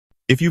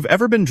If you've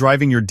ever been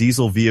driving your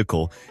diesel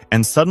vehicle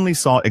and suddenly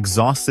saw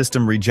exhaust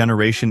system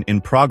regeneration in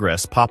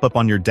progress pop up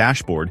on your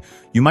dashboard,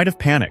 you might have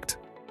panicked.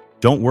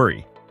 Don't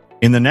worry.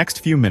 In the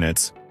next few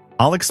minutes,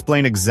 I'll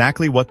explain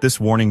exactly what this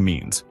warning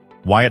means,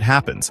 why it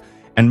happens,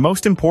 and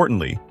most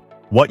importantly,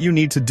 what you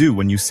need to do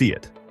when you see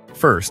it.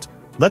 First,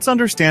 let's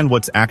understand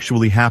what's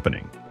actually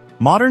happening.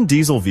 Modern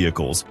diesel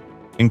vehicles,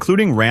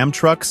 including Ram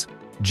trucks,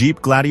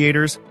 Jeep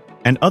Gladiators,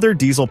 and other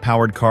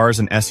diesel-powered cars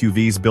and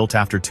SUVs built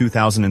after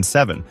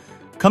 2007,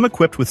 come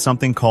equipped with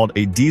something called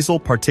a Diesel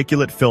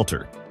Particulate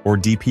Filter, or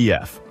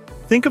DPF.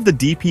 Think of the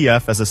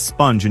DPF as a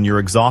sponge in your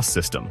exhaust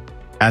system.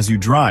 As you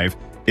drive,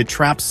 it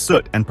traps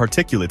soot and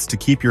particulates to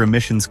keep your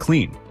emissions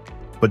clean.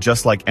 But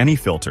just like any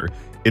filter,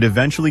 it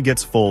eventually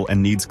gets full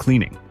and needs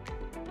cleaning.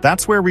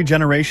 That's where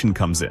regeneration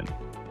comes in.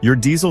 Your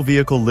diesel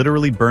vehicle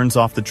literally burns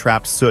off the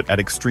trapped soot at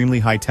extremely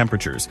high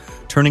temperatures,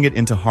 turning it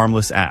into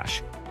harmless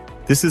ash.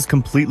 This is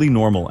completely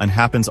normal and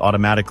happens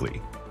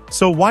automatically.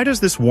 So why does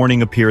this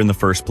warning appear in the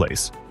first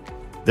place?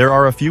 There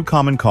are a few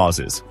common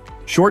causes.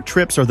 Short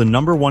trips are the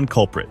 #1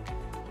 culprit.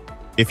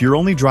 If you're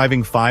only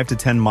driving 5 to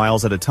 10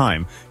 miles at a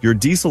time, your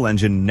diesel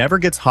engine never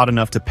gets hot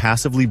enough to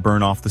passively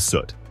burn off the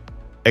soot.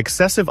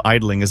 Excessive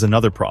idling is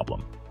another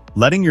problem.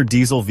 Letting your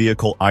diesel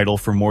vehicle idle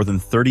for more than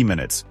 30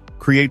 minutes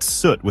creates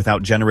soot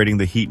without generating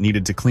the heat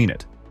needed to clean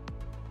it.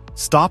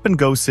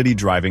 Stop-and-go city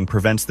driving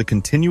prevents the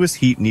continuous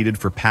heat needed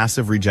for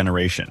passive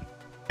regeneration.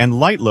 And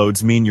light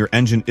loads mean your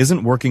engine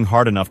isn't working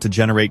hard enough to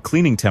generate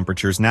cleaning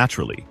temperatures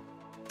naturally.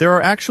 There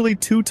are actually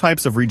two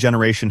types of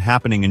regeneration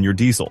happening in your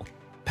diesel.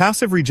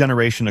 Passive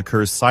regeneration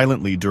occurs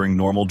silently during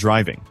normal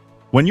driving.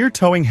 When you're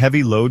towing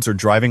heavy loads or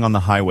driving on the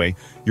highway,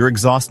 your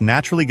exhaust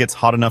naturally gets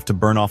hot enough to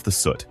burn off the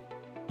soot.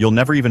 You'll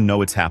never even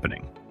know it's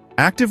happening.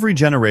 Active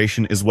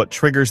regeneration is what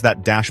triggers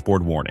that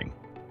dashboard warning.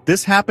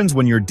 This happens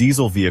when your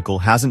diesel vehicle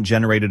hasn't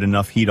generated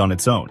enough heat on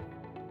its own.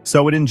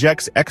 So it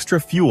injects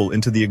extra fuel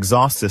into the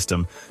exhaust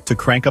system to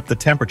crank up the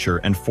temperature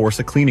and force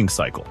a cleaning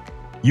cycle.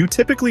 You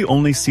typically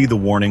only see the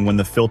warning when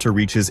the filter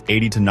reaches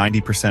 80 to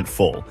 90%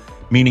 full,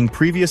 meaning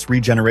previous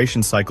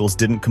regeneration cycles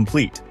didn't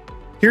complete.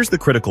 Here's the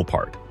critical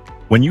part.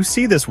 When you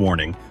see this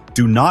warning,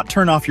 do not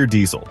turn off your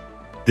diesel.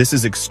 This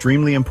is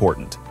extremely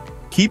important.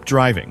 Keep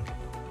driving.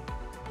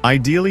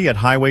 Ideally at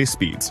highway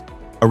speeds,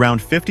 around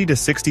 50 to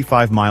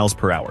 65 miles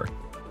per hour.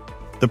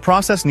 The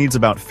process needs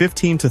about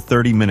 15 to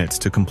 30 minutes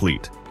to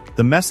complete.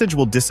 The message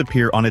will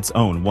disappear on its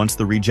own once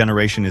the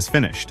regeneration is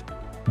finished.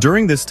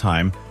 During this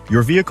time,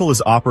 your vehicle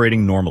is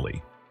operating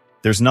normally.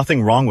 There's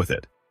nothing wrong with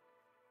it.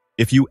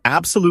 If you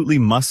absolutely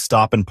must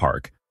stop and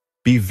park,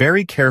 be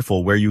very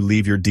careful where you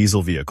leave your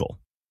diesel vehicle.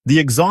 The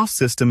exhaust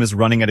system is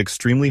running at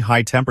extremely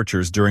high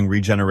temperatures during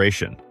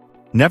regeneration.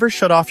 Never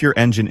shut off your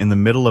engine in the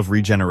middle of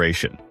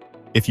regeneration.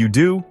 If you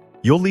do,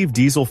 you'll leave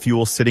diesel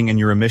fuel sitting in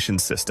your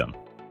emissions system.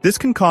 This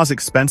can cause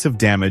expensive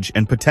damage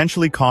and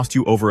potentially cost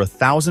you over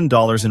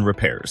 $1,000 in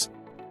repairs.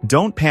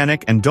 Don't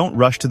panic and don't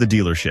rush to the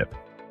dealership.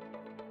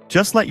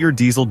 Just let your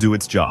diesel do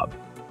its job.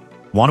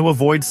 Want to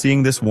avoid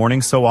seeing this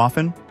warning so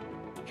often?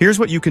 Here's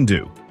what you can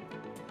do.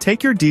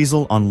 Take your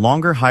diesel on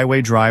longer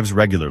highway drives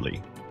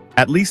regularly.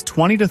 At least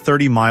 20 to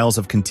 30 miles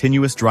of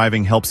continuous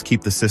driving helps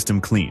keep the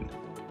system clean.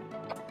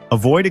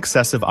 Avoid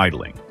excessive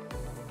idling.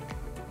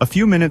 A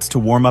few minutes to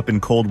warm up in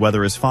cold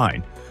weather is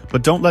fine,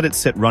 but don't let it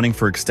sit running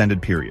for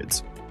extended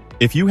periods.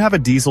 If you have a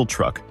diesel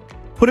truck,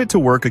 put it to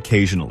work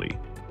occasionally.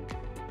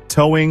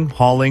 Towing,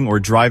 hauling,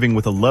 or driving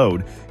with a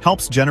load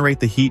helps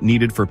generate the heat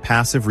needed for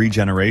passive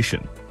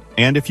regeneration.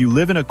 And if you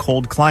live in a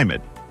cold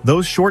climate,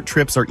 those short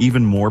trips are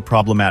even more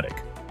problematic.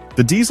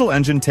 The diesel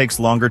engine takes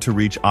longer to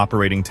reach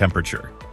operating temperature.